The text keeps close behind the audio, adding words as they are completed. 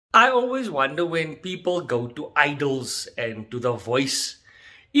I always wonder when people go to idols and to the voice.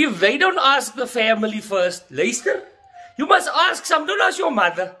 If they don't ask the family first, luister, you must ask some, don't ask your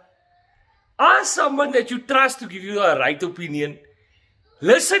mother. Ask someone that you trust to give you a right opinion.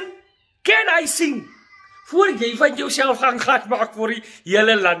 Listen, can I sing? Voor jy van jouself gaan glad maak vir die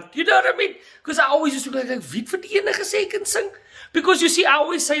hele land. You know what I mean? Because I always used to be like, wie het die ene gesê kan sing? Because you see, I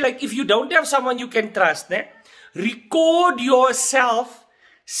always say, like, if you don't have someone you can trust, record yourself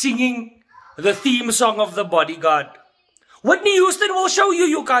singing the theme song of The Bodyguard. Whitney Houston will show you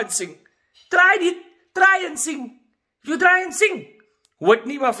you can't sing. Try it. Try and sing. You try and sing.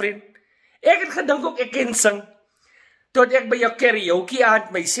 Whitney, my friend. Ek het gedink ook ek kan sing. Tot ek by jou karaoke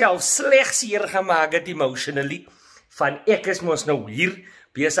aan myself sleg seer gemaak het emotionally. Van ek is mos nou hier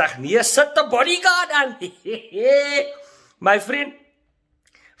besig. Nee, sit The Bodyguard aan. My friend.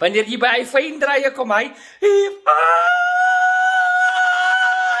 Wanneer jy by hy fyn draai kom hy. If I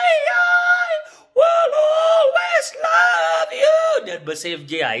will always love you. Dit besef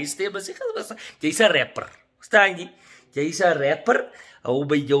jy, hy is jy's 'n rapper. Verstaan jy? Jy's 'n rapper. Hou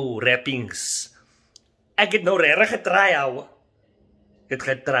by jou rappings. Ek het nou regtig getry, ou. Ek het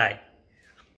getry.